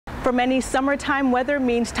For many, summertime weather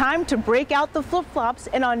means time to break out the flip-flops,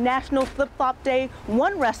 and on National Flip-Flop Day,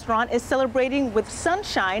 one restaurant is celebrating with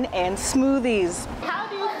sunshine and smoothies. How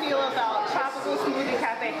do you feel about Tropical Smoothie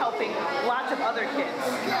Cafe helping lots of other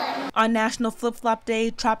kids? On National Flip-Flop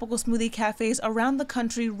Day, Tropical Smoothie Cafes around the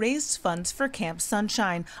country raised funds for Camp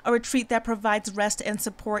Sunshine, a retreat that provides rest and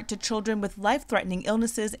support to children with life-threatening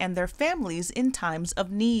illnesses and their families in times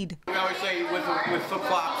of need. We always say with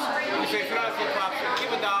flip-flops, we say if you're not a flip-flop, give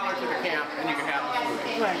 $1 to the camp and you can have a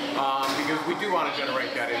smoothie. Right. Because we do want to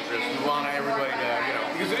generate that interest. We want everybody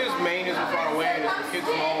to, because it is Maine isn't far away and it's for kids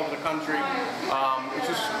from all over the country.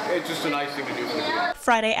 It's just a nice thing to do for the kids.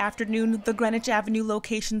 Friday afternoon, the Greenwich Avenue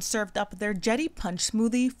location served up their Jetty Punch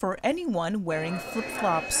smoothie for anyone wearing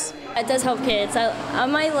flip-flops. It does help kids. I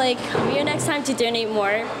might come here next time to donate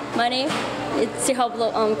more money. It's to help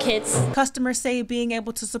kids. Customers say being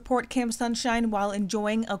able to support Camp Sunshine while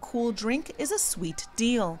enjoying a cool drink is a sweet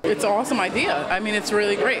deal. It's an awesome idea. I mean, it's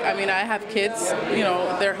really great. I mean, I have kids,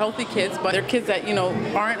 they're healthy kids, but they're kids that,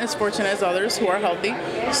 aren't as fortunate as others who are healthy.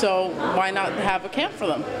 So why not have a camp for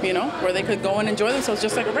them, where they could go and enjoy themselves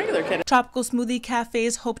just like a regular kid. Tropical Smoothie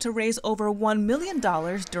Cafes hope to raise over $1 million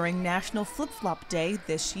during National Flip-Flop Day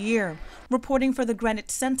this year. Reporting for the Greenwich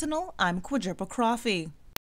Sentinel, I'm Quadruple Coffee.